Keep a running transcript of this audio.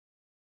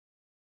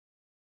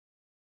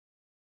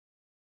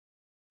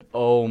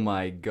Oh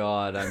my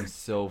god, I'm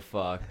so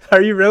fucked.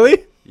 Are you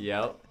really?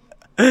 Yep.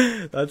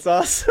 That's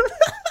awesome.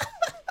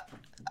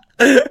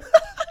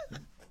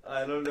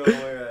 I don't know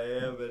where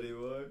I am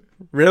anymore.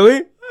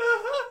 Really?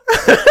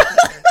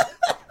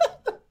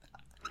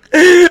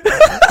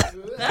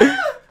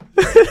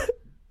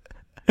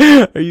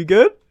 Are you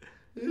good?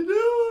 No,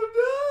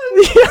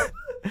 I'm not.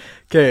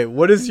 Okay,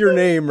 what is your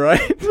name, right?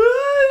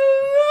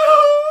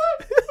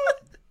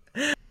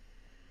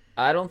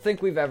 I don't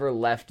think we've ever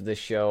left the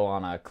show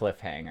on a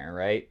cliffhanger,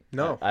 right?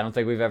 No. I don't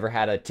think we've ever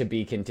had a to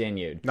be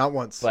continued. Not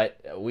once. But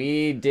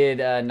we did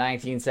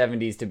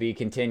 1970s to be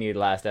continued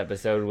last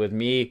episode with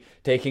me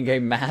taking a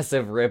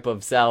massive rip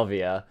of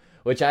Salvia,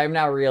 which I am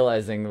now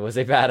realizing was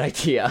a bad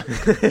idea.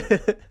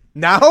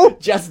 Now?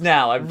 Just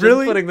now. I'm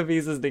Really? just putting the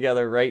pieces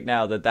together right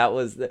now that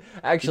was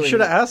actually... You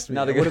should have asked me.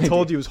 Not I a would good have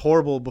told idea. you it was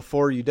horrible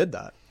before you did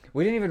that.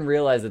 We didn't even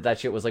realize that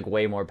shit was like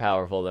way more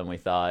powerful than we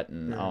thought.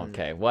 And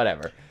okay,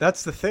 whatever.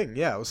 That's the thing.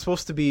 Yeah, it was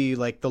supposed to be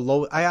like the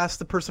low. I asked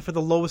the person for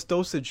the lowest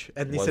dosage,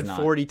 and they Was said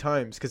not. 40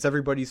 times because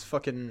everybody's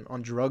fucking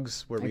on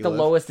drugs where I we think the live.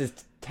 lowest is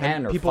 10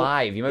 And or people-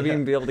 5. You might yeah.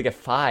 even be able to get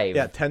 5.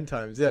 Yeah, 10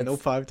 times. Yeah, no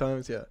 5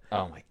 times. Yeah.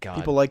 Oh my god.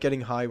 People like getting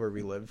high where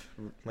we live.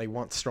 Like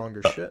want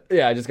stronger shit.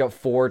 Yeah, I just got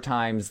 4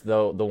 times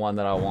the one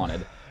that I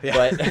wanted.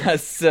 Yeah. But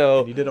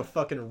so You did a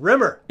fucking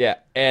rimmer. yeah,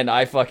 and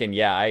I fucking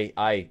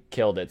I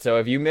killed it. So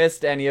if you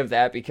missed any of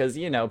that, because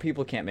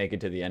people can't make it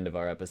to the end of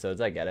our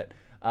episodes, I get it.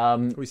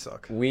 We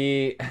suck.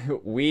 We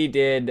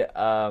did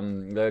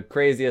the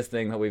craziest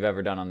thing that we've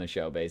ever done on the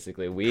show.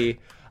 Basically,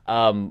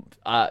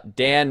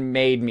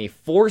 Dan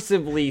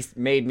forcibly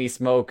made me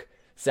smoke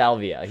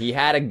Salvia. He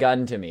had a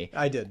gun to me.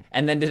 I did.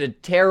 And then did a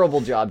terrible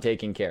job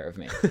taking care of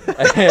me.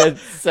 And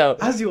so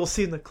As you will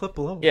see in the clip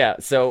below. yeah,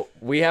 so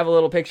we have a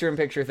little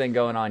picture-in-picture thing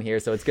going on here.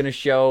 So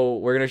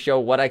we're gonna show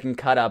what I can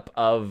cut up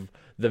of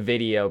the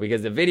video,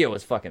 because the video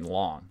was fucking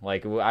long.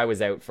 Like I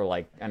was out for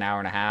like an hour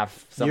and a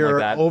half, something You're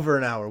like that. over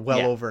an hour,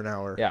 Yeah. over an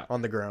hour Yeah.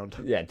 on the ground.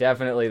 Yeah,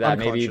 definitely that.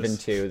 Maybe even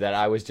Unconscious. 2. That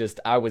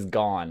I was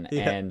gone,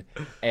 Yeah.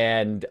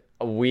 and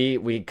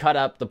we cut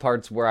up the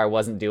parts where I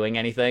wasn't doing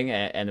anything,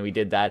 and we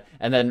did that,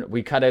 and then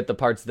we cut out the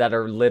parts that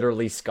are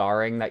literally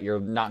scarring that you're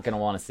not gonna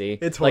want to see.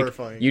 It's like,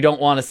 horrifying. You don't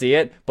want to see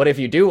it, but if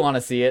you do want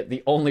to see it,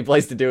 the only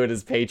place to do it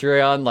is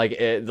Patreon.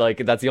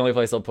 Like that's the only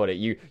place I'll put it.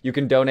 You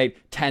can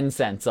donate 10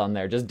 cents on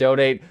there. Just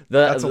donate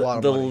That's a lot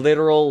of the money.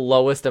 literal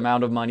lowest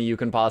amount of money you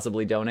can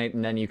possibly donate,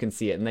 and then you can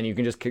see it, and then you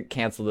can just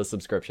cancel the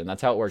subscription.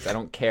 That's how it works. I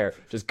don't care.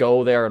 Just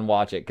go there and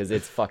watch it, because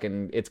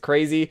it's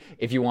crazy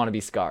if you want to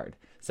be scarred.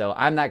 So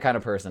I'm that kind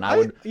of person. I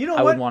would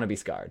want to be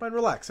scarred. Fine,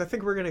 relax. I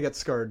think we're gonna get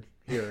scarred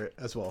here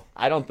as well.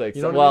 I don't think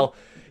You so. know what I Well,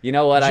 you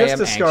know what? I Just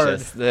am a scarred.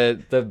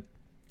 anxious.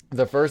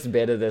 The first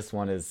bit of this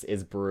one is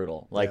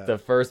brutal. Like Yeah. the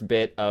first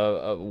bit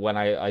of when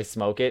I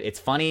smoke it, it's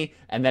funny,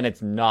 and then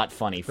it's not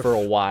funny for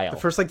a while. The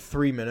first like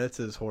 3 minutes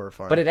is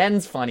horrifying. But it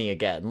ends funny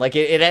again. Like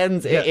it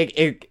ends. Yeah.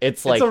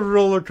 It's like it's a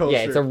roller coaster.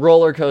 yeah, it's a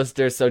roller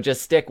coaster. So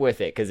just stick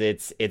with it, because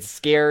it's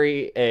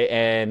scary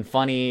and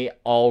funny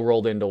all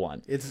rolled into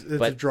one. It's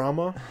but- a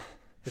drama.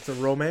 It's a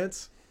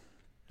romance.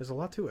 There's a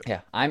lot to it.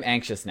 Yeah, I'm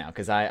anxious now,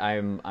 because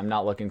I'm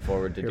not looking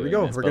forward to Here doing we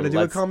go. this. We're but gonna do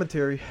a let's-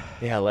 commentary.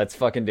 Yeah, let's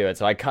fucking do it.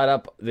 So I cut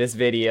up this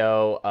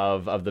video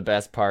of the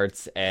best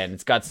parts, and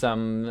it's got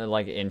some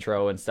like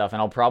intro and stuff,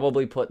 and I'll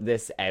probably put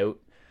this out.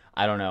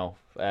 I don't know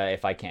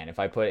if I can. If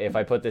I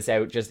put this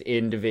out just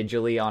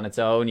individually on its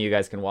own, you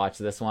guys can watch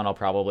this one. I'll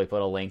probably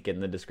put a link in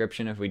the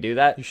description if we do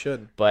that. You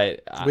should.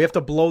 But We have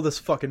to blow this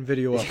fucking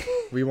video up.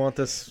 We want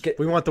this.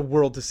 We want the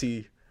world to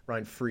see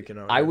Ryan freaking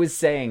out. I here. was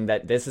saying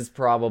that this is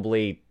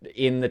probably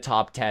in the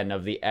top 10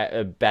 of the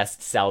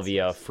best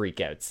Salvia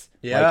freakouts.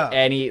 Yeah.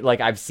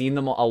 I've seen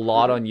them a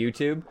lot on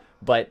YouTube,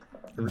 but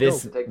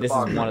this is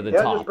one of the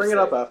tops. Just bring it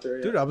up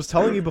after. Dude, I was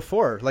telling you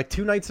before, like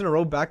 2 nights in a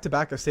row, back to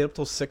back, I stayed up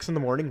till 6 in the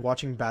morning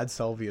watching bad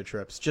Salvia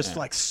trips. Just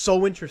like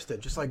so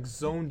interested, just like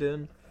zoned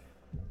in.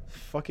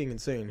 Fucking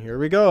insane. Here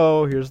we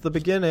go. Here's the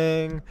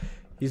beginning.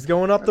 He's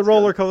going up the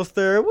roller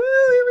coaster. Woo!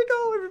 Here we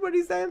go.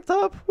 Everybody's amped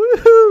up.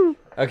 Woohoo!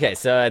 Okay,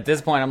 so at this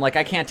point, I'm like,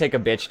 I can't take a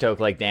bitch toke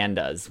like Dan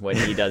does when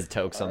he does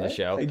tokes on the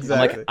show.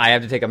 Exactly. I'm like, I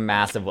have to take a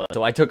massive one.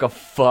 So I took a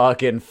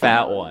fucking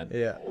fat one.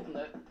 Yeah.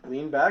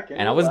 Lean back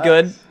And I was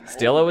good.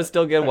 Still, it was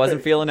still good.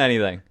 Wasn't feeling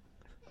anything.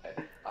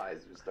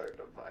 Eyes were starting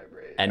to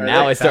vibrate. And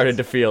now I started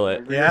to feel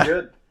it. Yeah.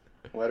 Good.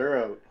 Let her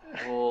out.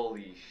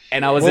 Holy shit.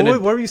 And I was What,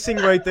 in what were you seeing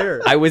right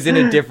there? I was in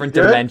a different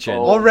dimension.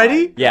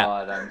 Already? Yeah.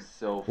 God, I'm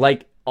so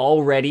Like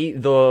already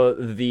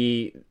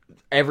the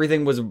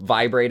everything was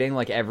vibrating,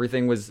 like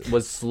everything was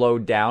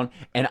slowed down,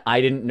 and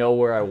I didn't know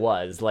where I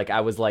was. Like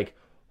I was like,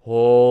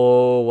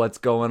 oh, what's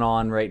going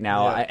on right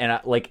now? Yeah.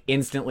 I like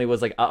instantly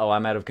was like, uh-oh,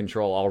 I'm out of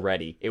control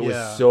already. It was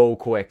Yeah. so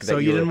quick that So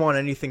you were- didn't want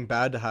anything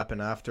bad to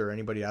happen after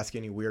anybody ask you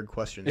any weird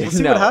questions. Let's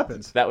see No, what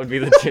happens. That would be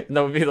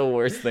the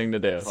worst thing to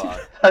do.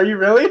 fuck. Are you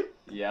really?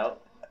 Yep.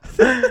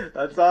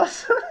 That's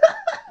awesome.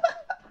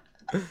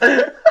 I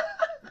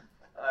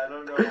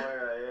don't know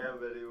where I am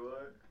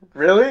anymore.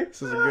 Really?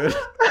 This isn't good.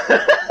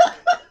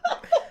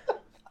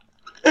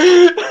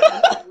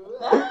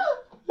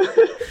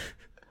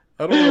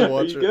 I don't want to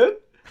watch Are you it. good?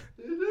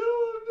 No,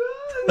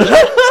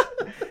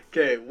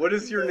 Okay, what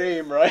is your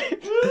name,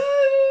 right?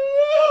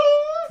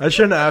 I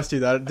shouldn't have asked you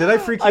that. Did I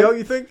freak you out,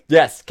 you think?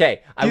 Yes,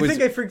 okay. Do you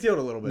think I freaked you out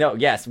a little bit? No,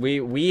 yes.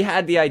 We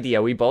had the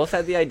idea. We both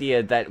had the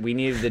idea that we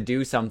needed to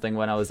do something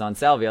when I was on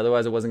Salvia,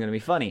 otherwise it wasn't going to be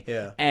funny.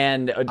 Yeah.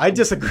 And I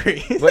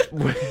disagree.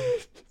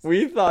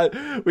 we thought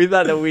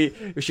that we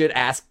should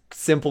ask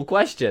simple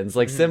questions,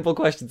 like simple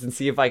questions, and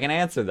see if I can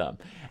answer them.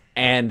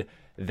 And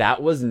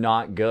that was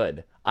not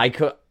good.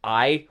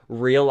 I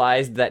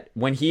realized that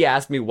when he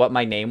asked me what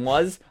my name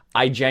was,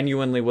 I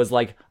genuinely was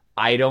like,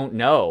 I don't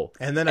know.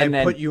 And then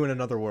I put you in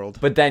another world.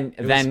 But then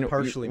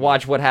partially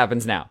watch what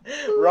happens now.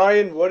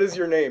 Ryan, what is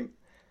your name?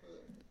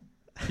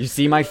 You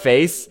see my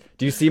face?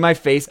 Do you see my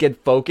face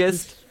get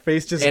focused?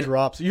 Face just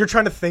drops. You're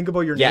trying to think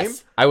about your name?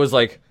 Yes. I was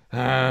like,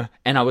 and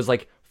I was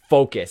like,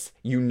 focus.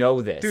 You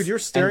know this. Dude, you're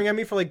staring at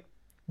me for like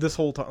this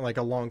whole time, like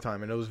a long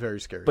time, and it was very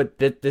scary. But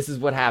this is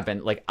what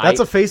happened. Like that's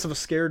a face of a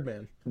scared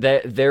man.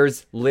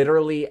 There's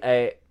literally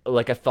a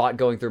thought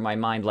going through my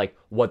mind, like,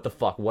 what the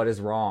fuck? What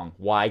is wrong?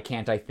 Why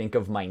can't I think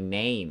of my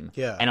name?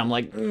 Yeah. And I'm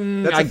like, that's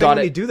the thing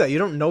when you do that. You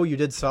don't know you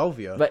did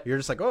Salvia. But you're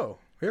just like, oh,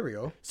 here we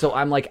go. So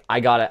I'm like, I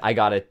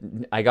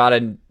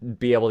gotta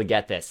be able to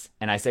get this.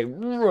 And I say,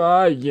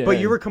 Ryan. But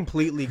you were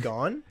completely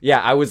gone? Yeah,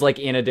 I was like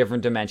in a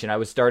different dimension. I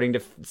was starting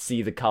to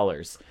see the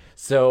colors.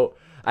 So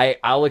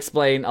I'll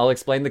explain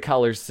the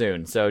colors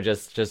soon. So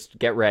just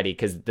get ready,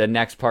 because the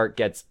next part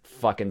gets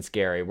fucking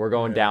scary. We're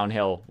going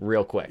downhill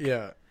real quick.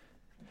 Yeah.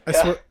 I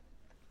swear.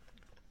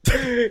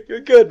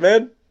 You're good,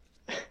 man.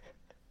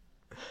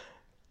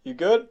 You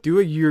good? Do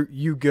a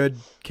you good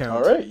count.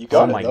 All right, you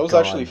got Oh it. my That was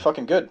God. actually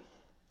fucking good.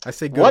 I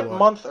say good. What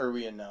month are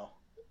we in now?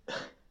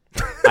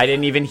 I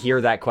didn't even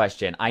hear that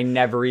question. I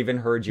never even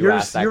heard you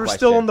ask that question. You were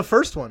still on the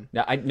first one.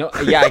 No,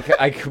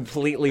 I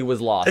completely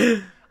was lost.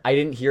 I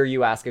didn't hear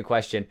you ask a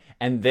question,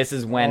 and this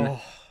is when,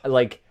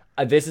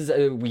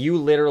 you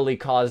literally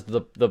caused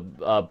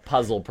the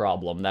puzzle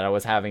problem that I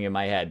was having in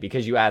my head,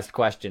 because you asked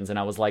questions, and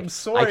I was like,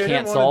 sorry, I I can't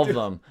didn't wanna solve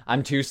them.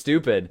 I'm too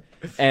stupid.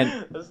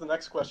 And This is the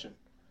next question.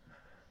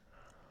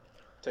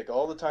 Take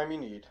all the time you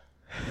need.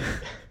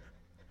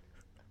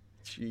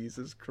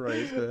 Jesus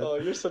Christ, man. Oh,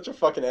 you're such a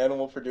fucking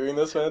animal for doing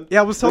this, man.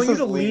 Yeah, I was telling This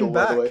you is to legal, lean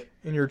by the back way.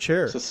 in your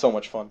chair. This is so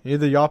much fun. You're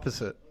the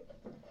opposite.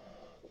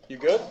 You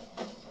good?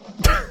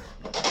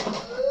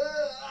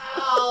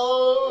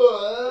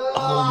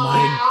 oh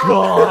my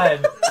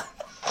god,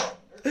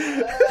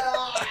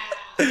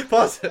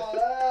 Pause it.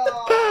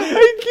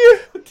 I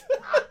can't.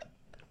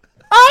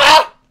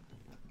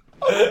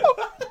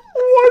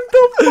 What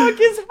the fuck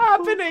is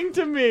happening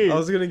to me? I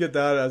was gonna get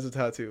that as a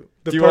tattoo.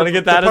 Do you want to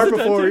get that the as part a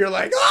before tattoo? you're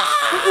like,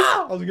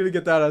 ah! I was gonna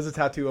get that as a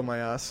tattoo on my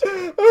ass.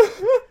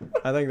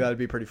 I think that'd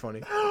be pretty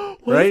funny,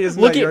 right?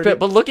 Isn't Look that your at, idea?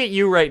 but look at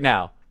you right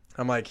now.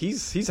 I'm like,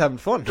 he's having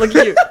fun. Look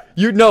at you.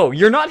 You're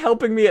not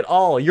helping me at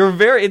all.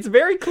 It's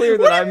very clear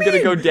that I'm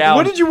gonna go down.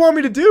 What did you want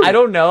me to do? I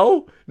don't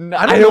know.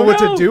 I don't know what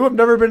to do. I've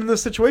never been in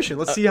this situation.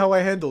 Let's see how I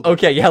handled it.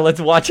 Okay, yeah, let's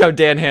watch how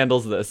Dan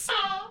handles this.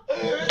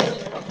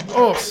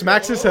 Oh,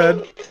 smacks his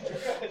head.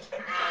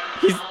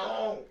 He's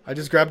I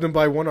just grabbed him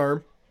by one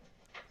arm.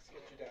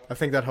 I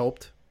think that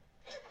helped.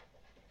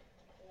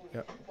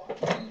 Yeah.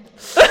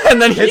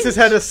 and then Hits his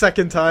head a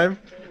second time.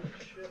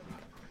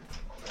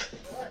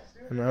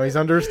 And now he's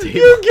under his table.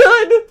 You're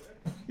good.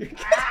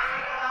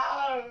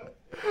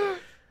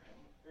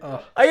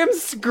 I am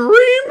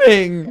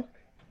screaming. Do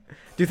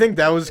you think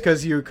that was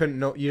because you didn't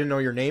know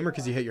your name, or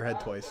because you hit your head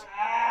twice?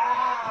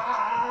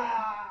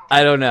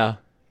 I don't know.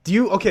 Do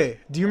you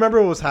remember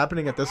what was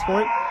happening at this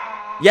point?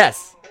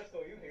 Yes.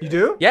 You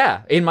do?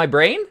 Yeah, in my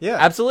brain? Yeah.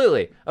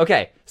 Absolutely.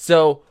 Okay.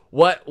 So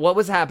what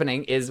was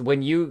happening is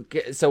when you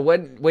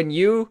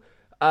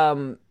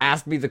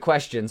asked me the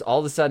questions, all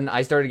of a sudden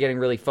I started getting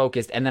really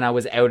focused, and then I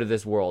was out of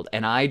this world,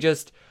 and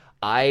it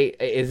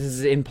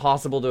is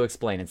impossible to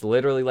explain. It's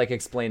literally like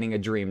explaining a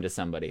dream to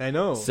somebody. I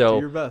know. So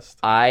do your best.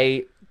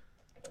 I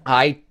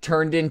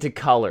turned into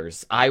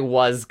colors. I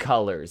was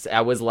colors.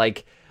 I was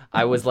like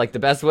the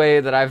best way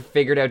that I've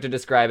figured out to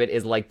describe it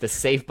is like the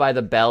Safe by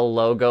the Bell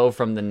logo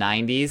from the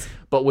 90s,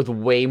 but with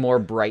way more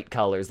bright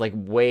colors, like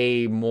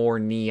way more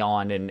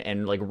neon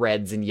and like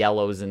reds and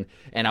yellows, and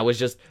I was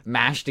just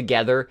mashed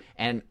together,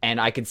 and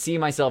I could see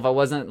myself. I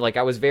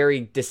was very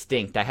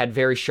distinct. I had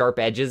very sharp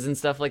edges and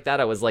stuff like that.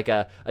 I was like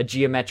a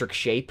geometric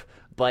shape,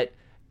 but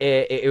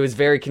it was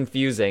very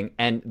confusing,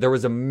 and there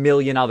was a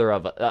million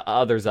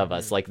others of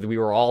us. Like, we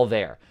were all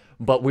there.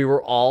 But we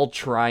were all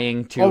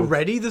trying to...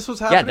 Already this was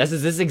happening? Yeah, this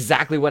is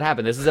exactly what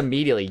happened. This is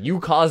immediately. You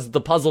caused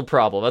the puzzle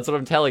problem. That's what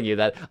I'm telling you.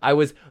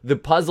 The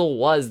puzzle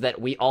was that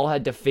we all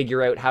had to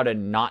figure out how to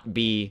not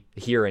be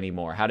here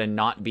anymore. How to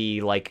not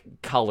be, like,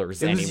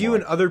 colors anymore. It was you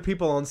and other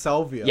people on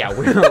Salvia. Yeah,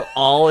 we were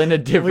all in a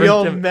different... We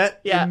all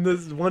met in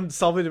this one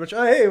Salvia dimension.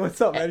 Oh, hey,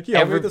 what's up, man? Can you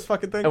help me with this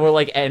fucking thing? And we're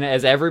like, and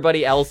as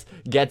everybody else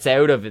gets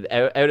out of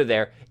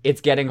there,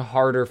 it's getting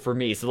harder for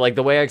me. So, like,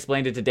 the way I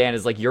explained it to Dan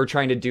is, like, you're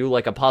trying to do,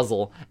 like, a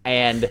puzzle,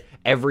 and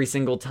every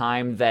single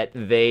time that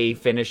they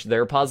finish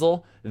their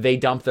puzzle, they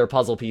dump their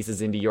puzzle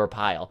pieces into your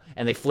pile,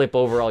 and they flip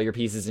over all your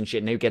pieces and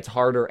shit, and it gets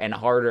harder and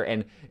harder,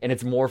 and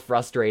it's more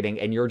frustrating,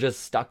 and you're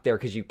just stuck there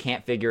because you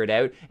can't figure it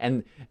out,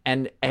 and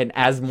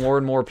as more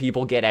and more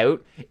people get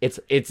out,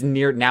 it's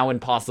near now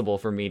impossible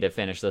for me to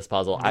finish this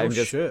puzzle. I'm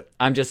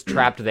just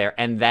trapped there,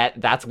 and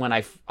that's when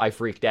I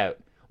freaked out.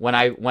 When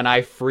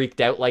I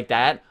freaked out like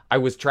that, I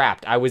was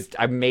trapped.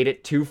 I made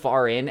it too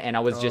far in, and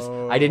I was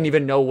I didn't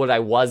even know what I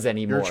was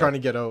anymore. You're trying to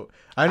get out.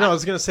 I know. I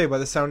was gonna say by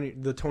the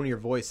tone of your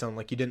voice, sound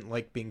like you didn't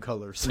like being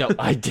colors. No,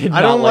 I did.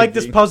 I don't like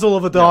this puzzle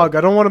of a dog. No.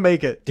 I don't want to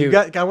make it, dude.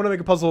 I want to make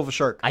a puzzle of a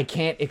shark. I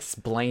can't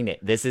explain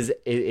it. This is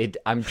it.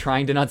 I'm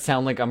trying to not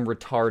sound like I'm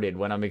retarded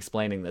when I'm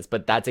explaining this,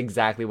 but that's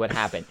exactly what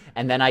happened.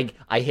 And then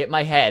I hit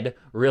my head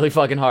really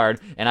fucking hard,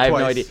 and I have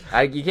no idea.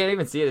 You can't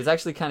even see it. It's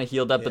actually kind of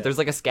healed up, but there's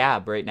like a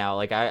scab right now.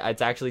 Like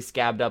it's actually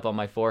scabbed up on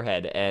my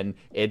forehead, and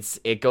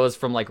it goes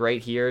from like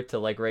right here to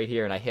like right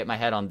here, and I hit my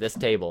head on this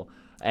table.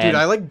 And dude,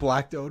 I like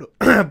blacked out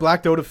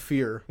of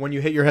fear when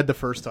you hit your head the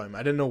first time.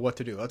 I didn't know what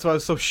to do. That's why I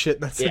was so shit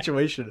in that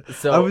situation.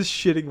 So, I was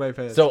shitting my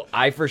pants. So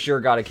I for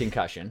sure got a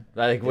concussion.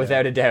 Like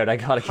without a doubt, I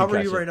got a concussion. How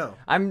are you right now?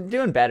 I'm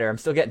doing better. I'm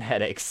still getting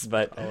headaches,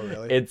 but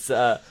really? It's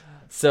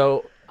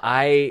so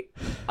I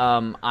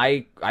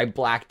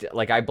blacked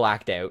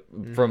out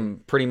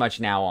from pretty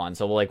much now on.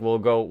 So we'll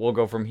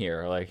go from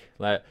here.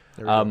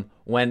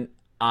 When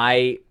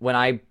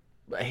I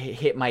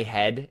hit my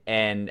head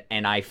and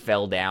I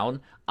fell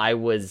down, I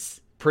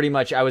felt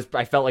like I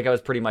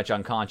was pretty much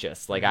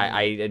unconscious. Like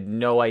I had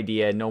no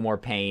idea, no more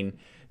pain,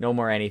 no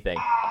more anything.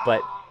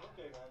 But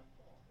Okay, man.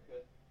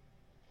 Good.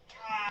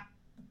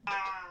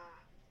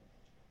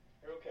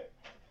 You're okay.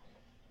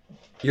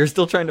 You're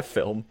still trying to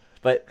film,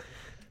 but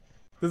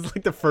this is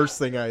like the first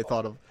thing I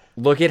thought of.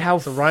 Look at how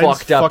Ryan's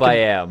fucked up I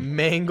am.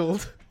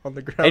 Mangled on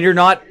the ground. And you're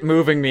not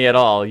moving me at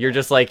all. You're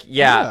just like,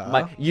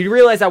 you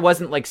realize I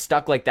wasn't like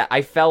stuck like that.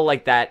 I fell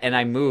like that and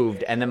I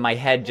moved, and then my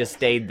head just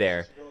stayed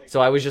there. So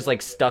I was just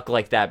like stuck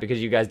like that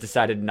because you guys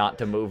decided not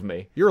to move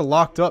me. You're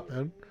locked up,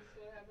 man.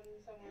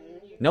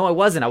 No, I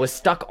wasn't. I was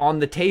stuck on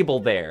the table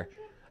there.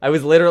 I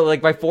was literally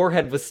like my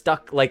forehead was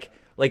stuck like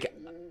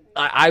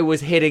I was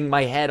hitting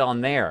my head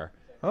on there.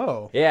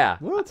 Oh. Yeah.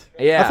 What?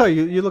 Yeah. I thought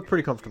you look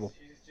pretty comfortable.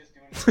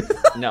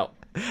 No.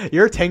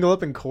 You're tangled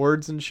up in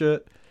cords and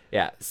shit.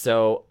 Yeah,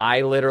 so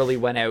I literally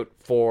went out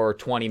for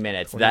 20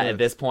 minutes. At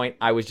this point,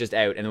 I was just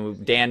out, and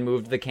then Dan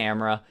moved the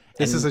camera.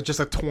 This is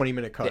just a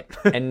 20-minute cut.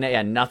 And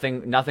yeah,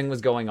 nothing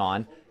was going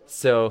on.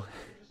 So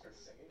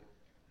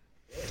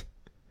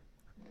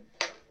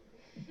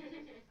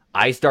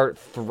I start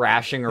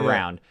thrashing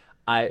around.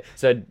 It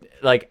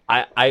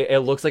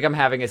looks like I'm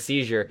having a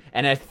seizure,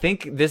 and I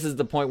think this is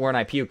the point where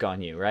I puke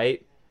on you,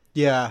 right?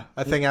 Yeah,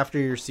 I think after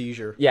your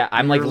seizure. Yeah,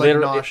 I'm like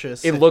literally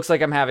nauseous. It looks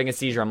like I'm having a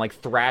seizure. I'm like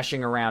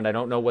thrashing around. I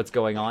don't know what's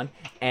going on.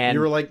 And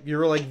you were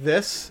like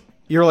this.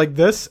 You're like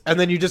this, and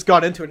then you just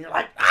got into it and you're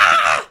like,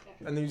 ah!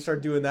 And then you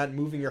start doing that and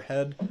moving your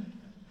head.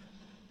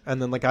 And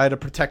then like I had to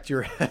protect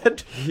your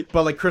head.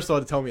 But like Crystal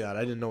had to tell me that. I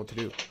didn't know what to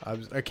do.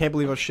 I can't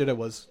believe how shit it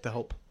was to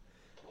help.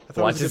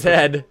 Watch his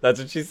head. That's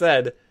what she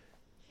said.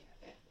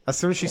 As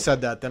soon as she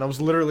said that, then I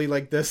was literally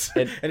like this,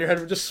 and your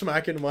head would just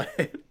smack into my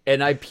head.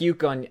 And I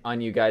puke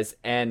on you guys,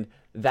 and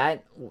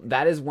that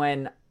is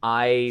when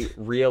I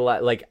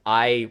realized, like,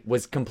 I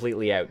was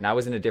completely out, and I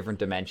was in a different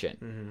dimension.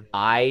 Mm-hmm.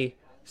 I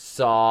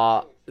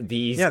saw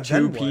these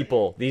two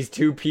people. These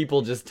two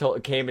people just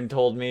came and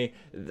told me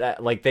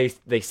that, like,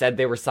 they said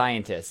they were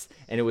scientists,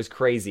 and it was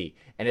crazy.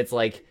 And it's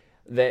like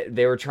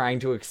they were trying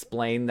to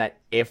explain that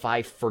if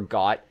I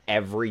forgot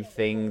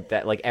everything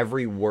that, like,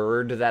 every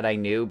word that I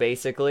knew,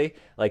 basically,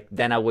 like,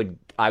 then I would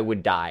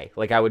die.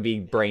 Like, I would be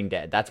brain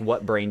dead. That's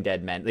what brain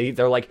dead meant.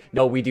 They're like,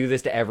 no, we do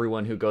this to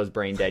everyone who goes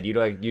brain dead.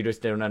 You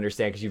just don't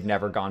understand because you've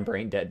never gone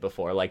brain dead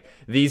before. Like,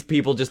 these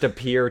people just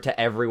appear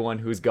to everyone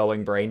who's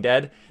going brain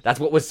dead. That's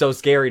what was so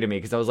scary to me,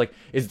 because I was like,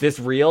 is this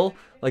real?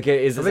 Like,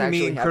 is this actually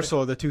me and happening? Crystal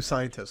are the two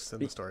scientists in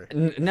the story.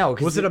 No.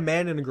 Was it a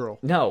man and a girl?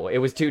 No, it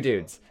was two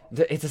dudes.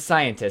 It's a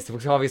scientist,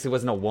 which obviously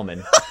wasn't a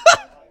woman.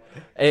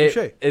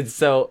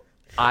 So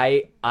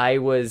I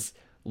was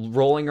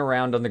rolling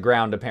around on the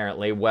ground,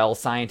 apparently, while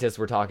scientists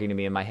were talking to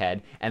me in my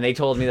head, and they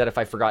told me that if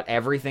I forgot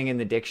everything in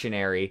the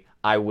dictionary,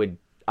 I would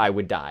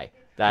die.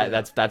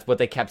 That's what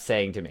they kept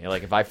saying to me.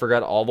 Like, if I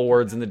forgot all the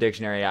words in the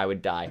dictionary, I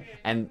would die.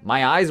 And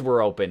my eyes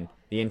were open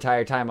the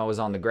entire time I was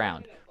on the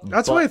ground.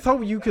 That's why I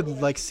thought you could,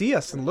 like, see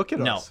us and look at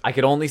us. No, I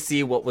could only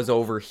see what was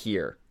over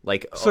here.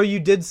 Like, so you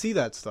did see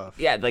that stuff?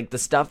 Yeah, like the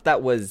stuff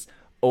that was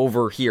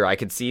over here. I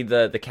could see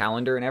the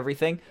calendar and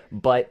everything,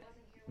 but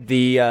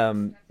the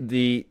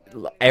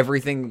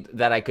everything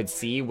that I could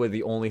see were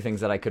the only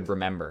things that I could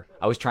remember.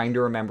 I was trying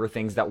to remember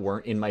things that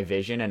weren't in my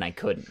vision, and I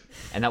couldn't.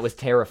 And that was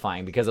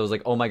terrifying, because I was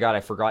like, oh my god, I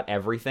forgot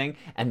everything.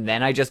 And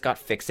then I just got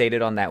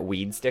fixated on that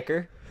weed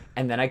sticker,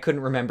 and then I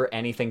couldn't remember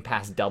anything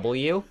past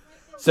W.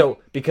 So,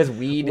 because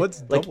weed,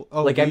 What's like, double?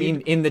 Oh, like weed? I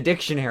mean, in the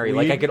dictionary, Weed?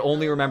 like, I could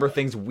only remember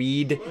things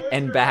weed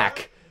and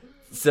back.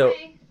 So,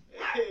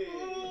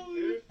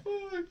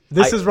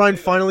 This is Ryan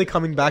finally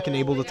coming back and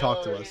able to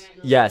talk to us.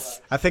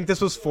 Yes. I think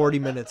this was 40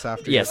 minutes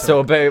after. Yes, so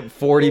about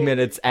 40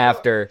 minutes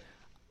after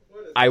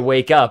I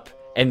wake up,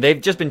 and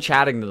they've just been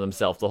chatting to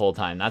themselves the whole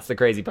time. That's the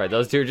crazy part.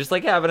 Those two are just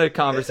like having a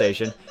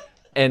conversation.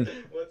 And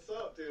What's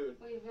up, dude?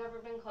 We've never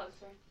been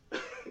closer.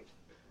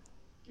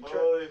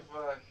 Holy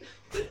fuck.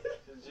 Did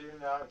you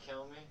not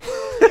kill me?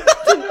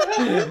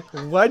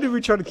 Why did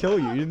we try to kill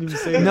you? You didn't even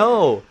say that.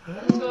 no.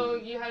 So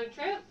you had a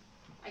trip?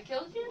 I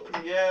killed you?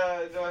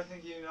 Yeah, no, I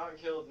think you not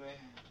killed me.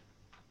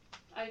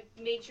 I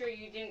made sure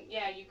you didn't,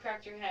 you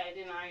cracked your head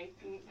and I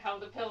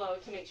held a pillow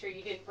to make sure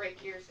you didn't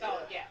break your skull,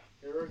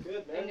 You were good,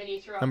 And man. then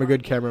you threw up I'm a on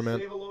good me. cameraman.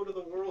 Say hello to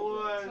the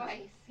world. man.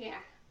 Twice, yeah.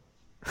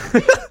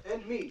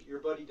 And me, your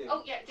buddy Dan.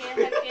 Oh, yeah,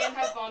 Dan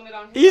has vomit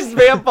on his He's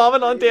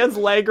vomit on Dan's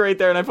leg right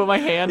there, and I put my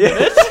hand in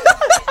it.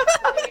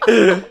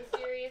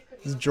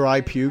 It's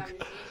dry puke. So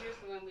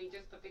then we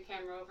just put the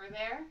camera over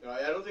there. No,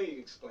 I don't think you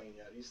can explain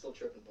yet. He's still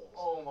tripping balls.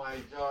 Oh my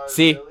god.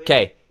 See, really?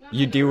 okay,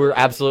 you were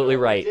absolutely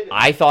right.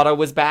 I thought I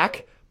was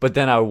back, but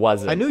then I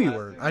wasn't. I knew you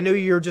weren't. I knew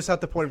you were just at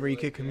the point where you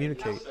could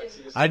communicate.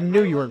 I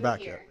knew you weren't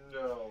back yet.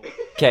 No.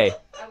 Okay,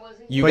 I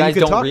wasn't you But you guys could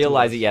don't talk to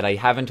realize us. it yet. I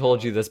haven't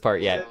told you this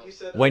part yet.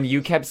 When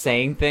you kept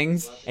saying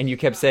things, and you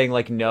kept saying,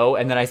 like, no,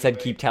 and then I said,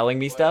 keep telling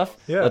me stuff,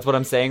 Yeah. that's what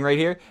I'm saying right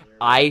here,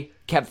 I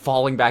kept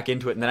falling back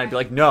into it, and then I'd be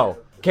like, no.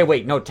 Okay,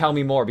 wait, no, tell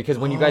me more, because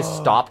when you guys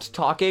stopped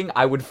talking,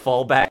 I would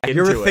fall back into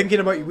You were it.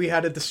 thinking about we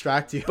had to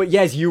distract you. But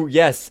yes,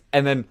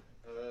 and then,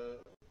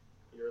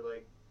 You're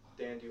like,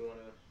 Dan, do you want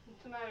to...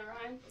 What's the matter,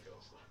 Ryan?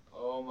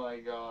 Oh my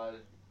god.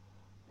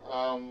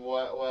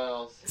 What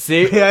else?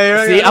 see,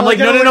 Yeah, see, I'm like,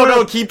 yeah,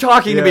 no, keep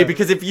talking to me, Yeah.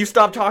 because if you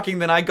stop talking,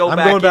 then I go I'm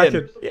back going back in.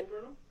 in. Yeah.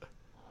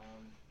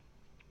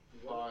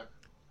 Fuck.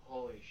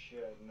 Holy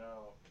shit,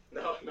 no.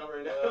 No, not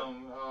right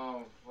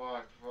now.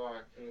 Fuck.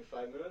 In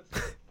 5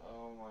 minutes?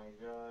 Oh my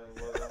god.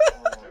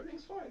 What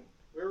Everything's fine.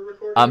 We were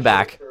recording. I'm a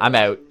back. show for- I'm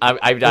out.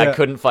 I Yeah.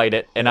 couldn't fight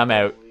it, and I'm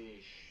out.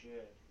 Holy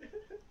shit.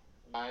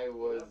 I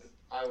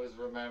was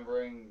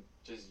remembering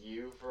just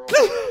you for a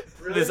while.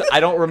 Really? I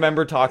don't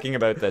remember talking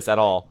about this at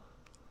all.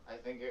 I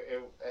think it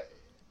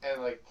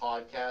and like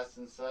podcasts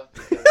and stuff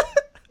because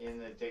in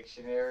the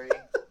dictionary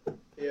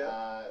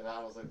Yeah.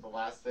 that was like the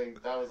last thing,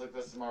 that was like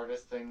the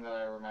smartest thing that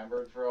I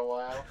remembered for a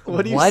while.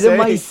 What do you What say? am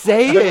I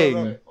saying?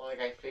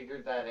 Like I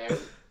figured that out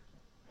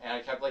and I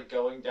kept like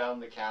going down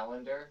the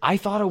calendar. I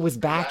thought I was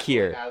back As,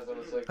 here. as I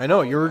was, like, I know,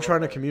 going you were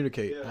trying to over,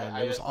 communicate, Yeah, and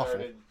I it was just awful.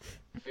 started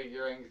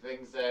figuring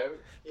things out.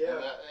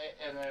 Yeah.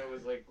 And then it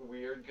was like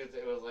weird because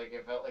it was like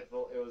it felt like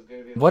it was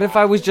gonna be. the What if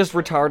I last was thing. just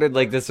retarded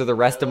like this for the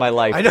rest of my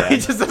life? I know, he man?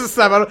 just doesn't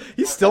stop.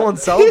 He's still on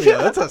Salvia.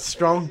 That's a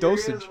strong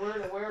dosage.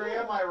 Where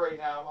am I right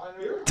now? I'm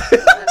under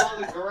I'm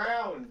on the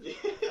ground. I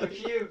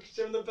puked. You're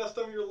having the best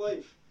time of your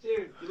life.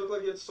 Dude, You look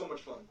like you had so much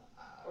fun.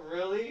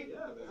 really? Yeah,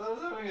 man. I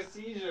was having a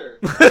seizure.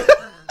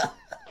 How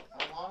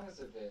long has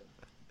it been?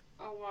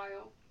 A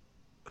while.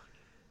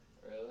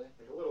 Really?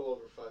 Like a little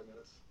over 5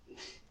 minutes.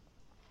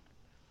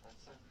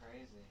 That's so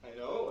crazy. I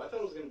know. I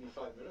thought it was going to be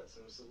 5 minutes,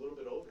 and it was a little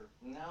bit over.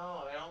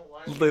 No, I don't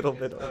like Little it.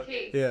 bit It's of-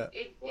 Okay. Yeah.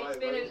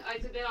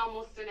 It's been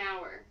almost an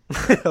hour.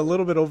 A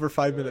little bit over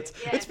 5 minutes.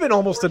 Yeah, It's been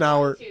almost an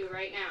hour. 4:22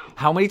 right now.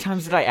 How many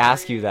times did I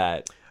ask you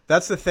that?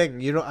 That's the thing.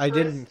 You know, I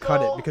didn't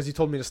cut it because you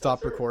told me to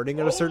stop recording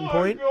at a certain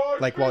point,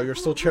 like while you're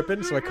still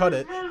tripping. So I cut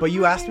it. But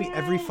you asked me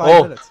every 5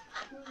 Oh. minutes.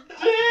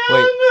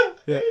 Wait.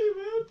 Yeah.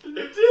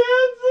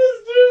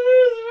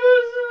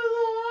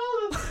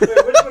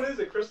 Wait, which one is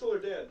it, Crystal or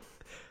Dan?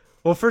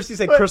 Well, first you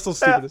said Crystal's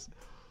stupidest.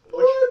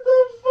 What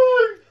the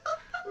fuck?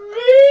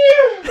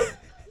 Me!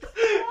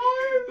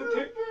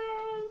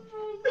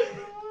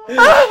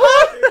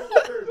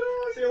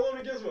 Say hello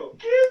to Gizmo.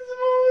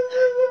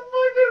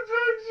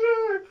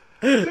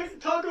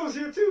 Taco's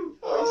here too.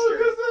 Oh,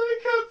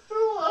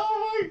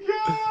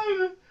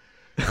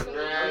 he's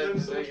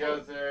Friends, they go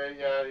through,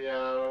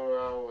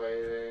 we're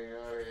waiting.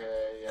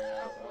 Okay,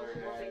 yeah,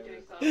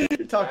 okay.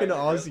 You're talking to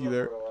Ozzy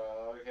there.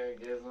 Okay,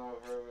 Gizmo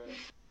for a bit.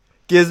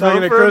 Gizmo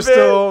Talking to for a bit?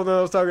 Crystal. No,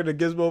 I was talking to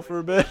Gizmo for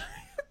a bit.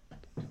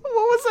 What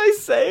was I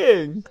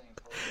saying?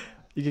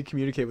 You can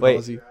communicate with Wait.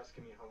 Ozzy. You're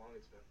asking me how long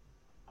it's been.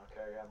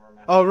 Okay, I'm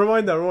remembering. Oh,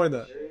 rewind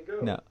that. There you go.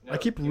 No. I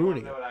keep do you wanna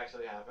ruining know it. what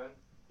actually happened?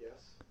 Yes.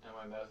 And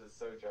my mouth is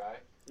so dry.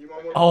 You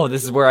want more? Oh,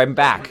 this is where I'm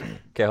back.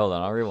 Okay, hold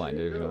on. I'll rewind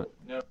it if you want.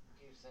 No.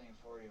 Keep saying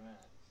 40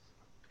 minutes.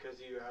 Because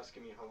you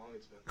asking me how long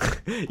it's been.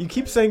 You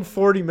keep saying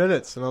 40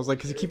 minutes, and I was like,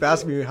 because you keep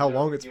asking me how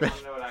long it's Do been. you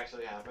want to know what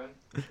actually happened?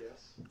 Yes.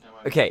 And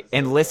my Okay, mouth is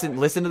and so listen dry.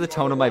 listen to the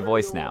tone of my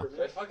voice now. Did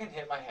I fucking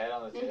hit my head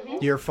on the table?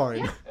 You're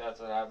fine. That's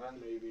what happened?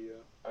 Maybe,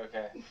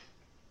 Okay.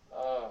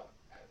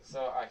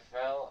 So I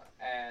fell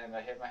and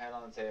I hit my head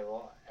on the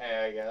table,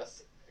 I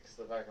guess, because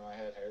the back of my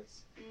head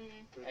hurts.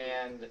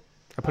 And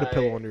I put a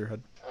pillow under your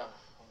head. oh,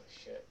 holy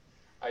shit!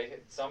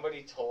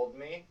 Somebody told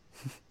me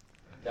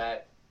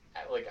that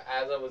like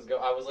as I was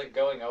like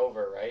going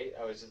over, right?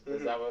 I was just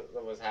is that what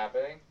was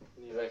happening?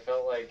 Because I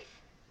felt like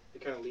You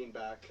kind of lean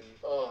back and.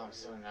 oh, I'm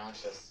so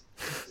nauseous.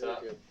 So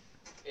Really good.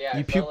 yeah,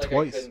 You I felt puked like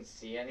twice. I couldn't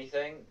see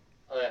anything,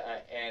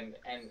 and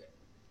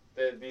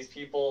these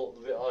people,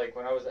 like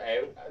when I was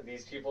out,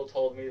 these people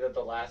told me that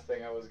the last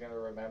thing I was gonna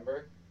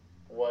remember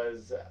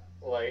was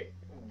like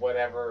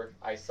whatever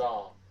I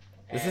saw.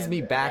 This is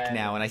me back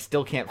now, and I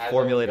still can't as I was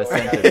formulate a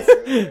going out sentence.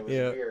 there, it was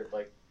Yeah. weird,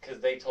 like because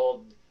they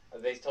told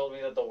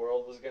me that the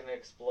world was gonna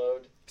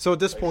explode. So at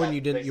this Like,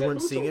 point, they you said,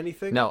 weren't seeing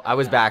anything. No, I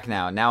was back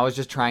now. Now I was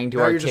just trying to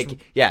Now you're just-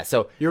 articulate. Yeah,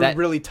 so You're that-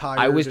 really tired.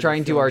 I was and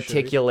trying to feeling shitty.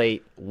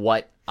 articulate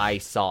what I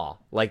saw.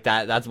 Like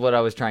that's what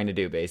I was trying to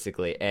do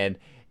basically, and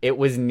it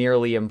was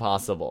nearly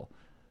impossible.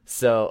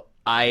 So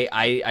I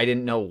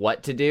didn't know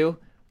what to do,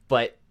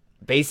 but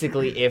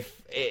basically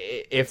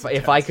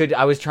if I could,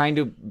 I was trying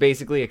to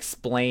basically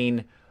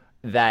explain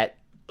that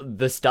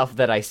the stuff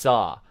that I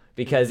saw,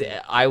 because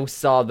I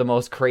saw the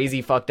most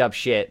crazy fucked up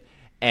shit,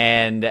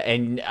 and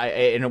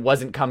it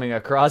wasn't coming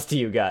across to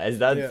you guys.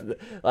 That's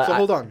Yeah. So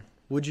hold on.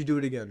 Would you do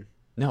it again?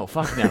 No,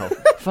 fuck no.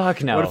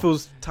 Fuck no. What if it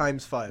was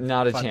times 5?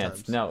 Not a 5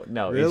 chance. times?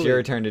 No. It's Really?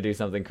 your turn to do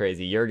something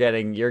crazy. You're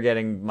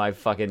getting my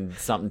fucking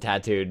something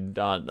tattooed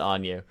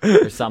on you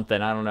or something.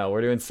 I don't know.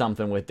 We're doing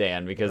something with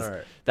Dan because All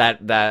right.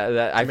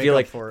 that I Make feel up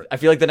like for it. I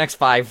feel like the next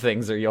 5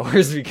 things are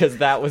yours because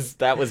that was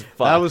fun.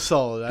 That was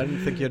solid. I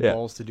didn't think you had Yeah.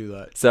 balls to do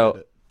that.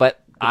 So,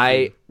 but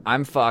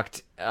I'm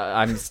fucked.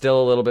 I'm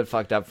still a little bit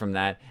fucked up from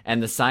that.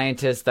 And the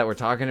scientists that were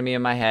talking to me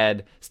in my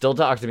head still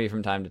talk to me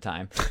from time to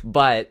time.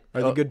 But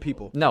Are they good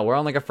people? no, we're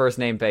on like a first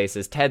name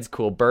basis. Ted's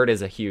cool. Bert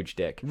is a huge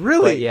dick.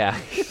 Really? But yeah.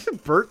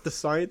 Bert the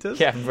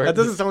scientist? Yeah, Bert That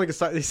doesn't the- sound like a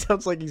scientist. He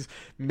sounds like he's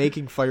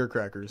making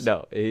firecrackers.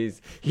 No,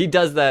 he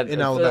does that In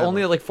Alabama.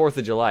 only like 4th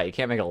of July. He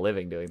can't make a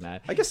living doing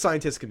that. I guess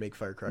scientists can make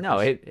firecrackers. No,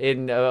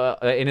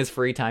 in his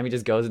free time, he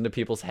just goes into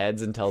people's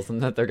heads and tells them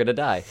that they're gonna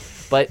die.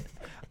 But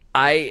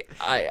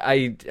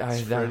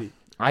Freddy.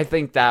 I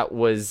think that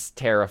was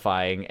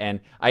terrifying,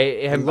 and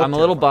I'm looked a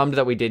little terrifying. bummed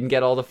that we didn't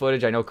get all the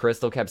footage. I know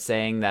Crystal kept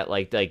saying that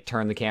like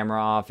turn the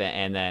camera off,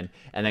 and then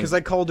Because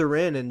I called her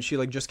in and she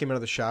like just came out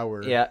of the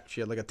shower. Yeah. She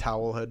had like a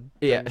towel head.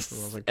 Yeah. thing,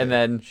 I was like, And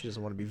 "Damn, then- she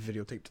doesn't want to be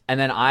videotaped. And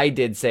then I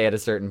did say at a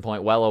certain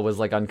point, Wella was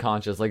like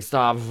unconscious, like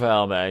stop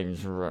filming,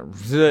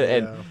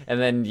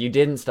 and then you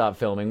didn't stop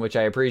filming, which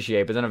I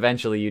appreciate. But then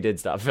eventually you did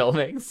stop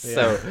filming,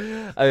 so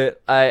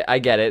I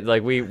get it.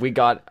 Like we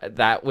got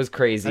that was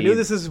crazy. I knew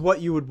this is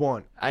what you would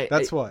want.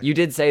 That's why. You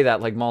did say that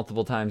like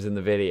multiple times in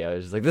the video.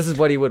 It's just like this is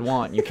what he would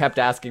want. You kept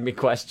asking me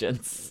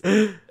questions.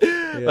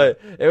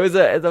 But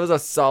that was a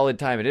solid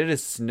time, and it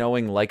is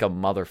snowing like a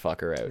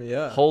motherfucker out.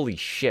 Yeah. Holy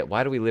shit!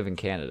 Why do we live in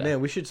Canada?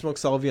 Man, we should smoke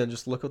salvia and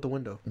just look out the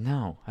window.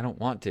 No, I don't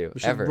want to. We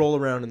should ever. roll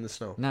around in the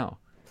snow. No.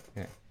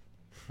 Here.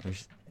 Let me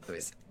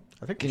see.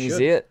 I think Can we you should.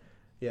 see it?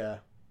 Yeah.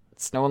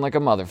 It's snowing like a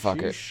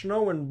motherfucker. She's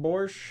snowing,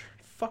 borscht.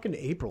 Fucking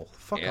April.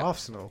 Fuck Yeah. off,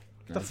 snow.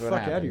 Get That's the what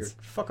fuck out of here. happens.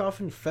 Fuck off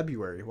in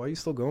February. Why are you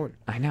still going?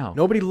 I know.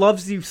 Nobody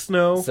loves you,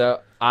 snow. So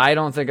I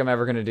don't think I'm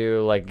ever gonna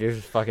do like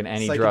fucking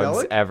any drugs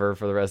Psychedelic? ever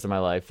for the rest of my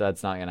life.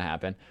 That's not gonna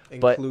happen.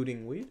 But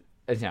Including weed?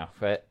 no,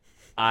 but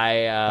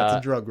I That's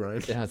a drug,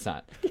 Ryan. no, it's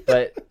not.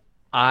 But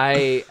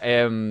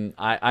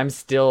I'm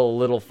still a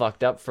little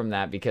fucked up from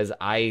that because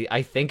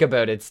I think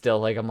about it still.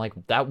 Like I'm like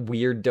that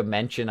weird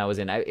dimension I was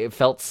in. It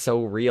felt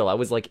so real. I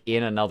was like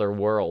in another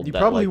world. You that,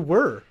 probably like,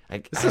 were.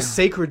 Like, This is a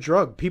sacred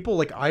drug. People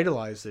like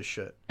idolize this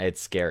shit.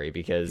 it's scary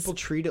because People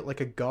treat it like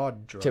a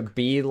god drug. to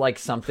be like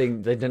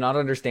something they do not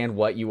understand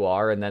what you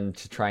are, and then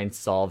to try and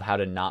solve how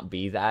to not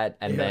be that,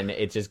 and then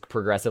it's just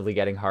progressively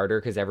getting harder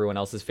because everyone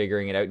else is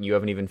figuring it out and you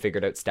haven't even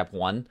figured out step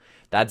one.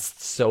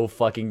 That's so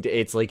fucking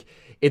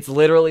it's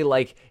literally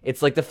like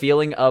it's like the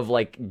feeling of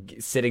like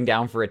sitting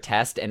down for a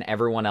test and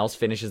everyone else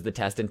finishes the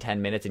test in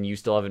 10 minutes and you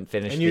still haven't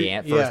finished And the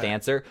you- first yeah.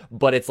 answer,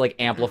 but it's like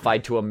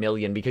amplified to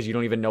 1,000,000 because you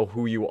don't even know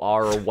who you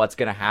are or what's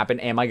gonna happen.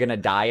 Am I gonna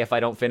die if I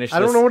don't finish I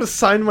this? don't know what to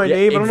sign my Yeah,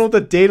 name. I don't know the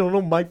date. I don't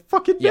know my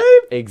fucking Yeah,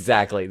 name.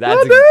 exactly. God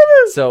That's damn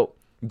it! so.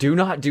 Do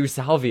not do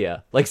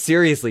salvia. Like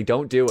seriously,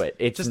 don't do it.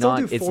 It's Just not.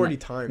 don't do it's 40 not-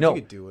 times. No,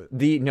 You could do it.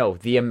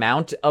 the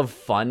amount of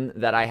fun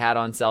that I had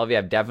on salvia.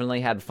 I've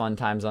definitely had fun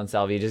times on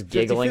salvia. Just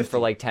giggling 50-50. for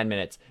like 10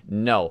 minutes.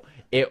 No,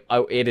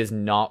 it is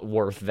not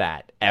worth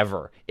that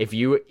ever. If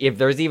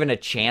there's even a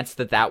chance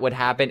that would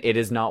happen, it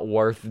is not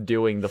worth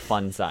doing the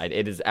fun side.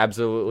 It is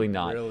absolutely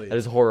not. Really? That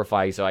is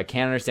horrifying. So I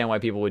can't understand why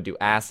people would do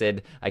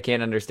acid. I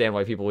can't understand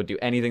why people would do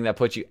anything that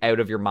puts you out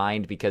of your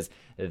mind because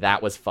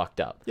that was fucked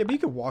up. Yeah, but you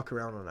could walk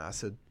around on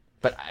acid.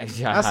 But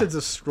Acid's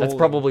a stroll. that's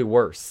probably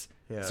worse.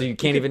 Yeah. So you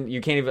can't even.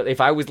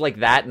 If I was like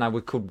that and I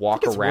could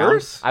walk it's around,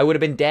 worse? I would have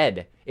been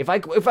dead. If I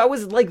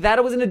was like that,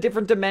 I was in a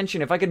different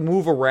dimension. If I could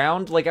move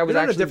around, like I was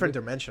You're in actually a different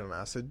dimension on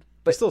acid.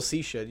 But you still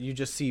see shit. You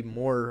just see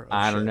more. Of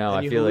I don't shit, know. and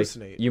I you feel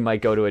hallucinate. like you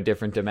might go to a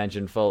different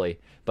dimension fully.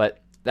 But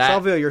that,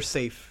 Salvia, you're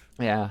safe.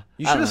 yeah,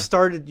 You I should don't have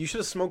started. You should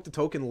have smoked the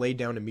token, laid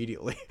down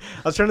immediately.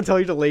 I was trying to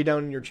tell you to lay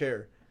down in your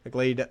chair.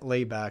 Like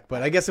lay back,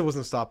 but I guess it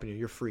wasn't stopping you.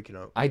 You're freaking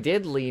out. I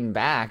did lean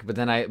back, but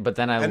then I And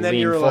then leaned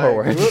you're like,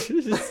 forward.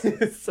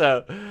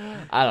 So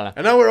I don't know.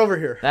 And now we're over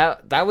here.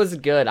 That was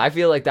good. I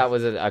feel like that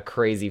was a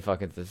crazy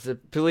fucking thing. So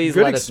please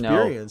Good let us know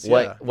experience,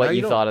 yeah. what Now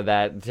you you thought of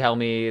that. Tell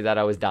me that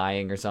I was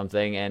dying or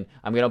something, and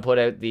I'm gonna put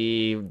out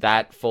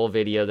that full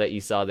video that you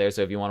saw there.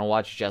 So if you want to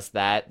watch just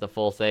that, the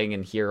full thing,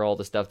 and hear all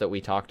the stuff that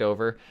we talked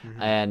over,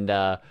 and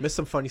Missed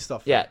some funny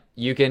stuff. yeah,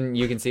 you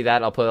can see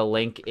that. I'll put a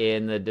link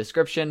in the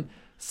description.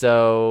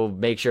 So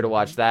make sure to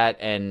watch that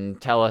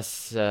and tell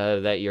us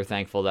that you're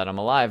thankful that I'm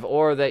alive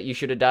or that you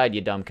should have died,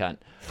 you dumb cunt.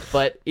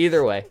 But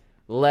either way,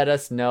 let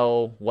us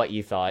know what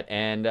you thought.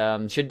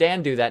 And should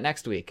Dan do that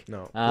next week?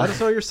 No. Let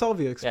us know your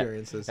Salvia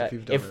experiences if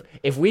you've done it.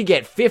 If we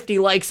get 50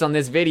 likes on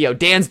this video,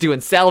 Dan's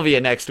doing Salvia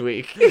next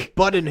week.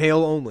 Butt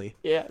inhale only.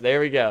 Yeah,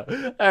 there we go.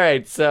 All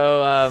right,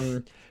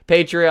 so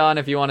Patreon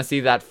if you want to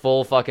see that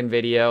full fucking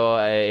video,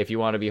 if you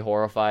want to be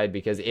horrified,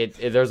 because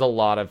there's a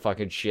lot of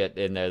fucking shit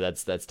in there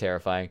that's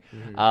terrifying.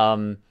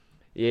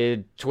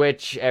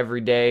 Twitch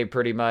every day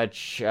pretty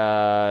much,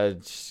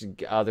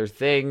 other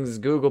things,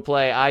 Google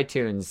Play,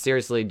 iTunes.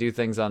 Seriously, do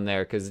things on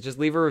there, because just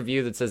leave a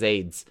review that says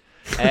AIDS.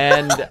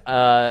 And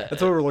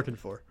That's what we're looking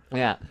for.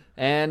 yeah,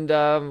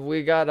 and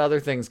we got other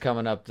things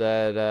coming up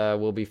that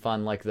will be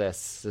fun like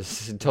this.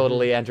 This is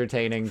totally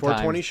entertaining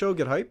 420 times. show,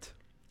 get hyped.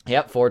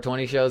 Yep,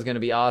 420 show is going to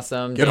be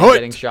awesome. Get Dan hooked.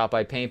 getting shot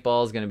by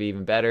paintball is going to be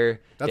even better.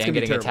 That's Dan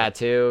gonna be getting a terrible.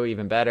 tattoo,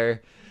 even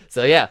better.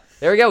 So yeah,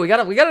 there we go. We got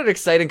an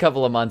exciting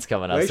couple of months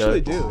coming up. We actually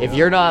do, If yeah.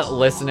 you're not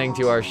listening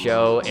to our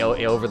show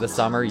over the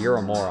summer, you're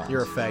a moron.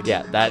 You're a faggot.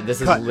 Yeah,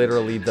 this is Cut.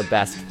 literally the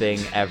best thing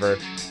ever.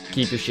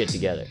 Keep your shit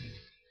together.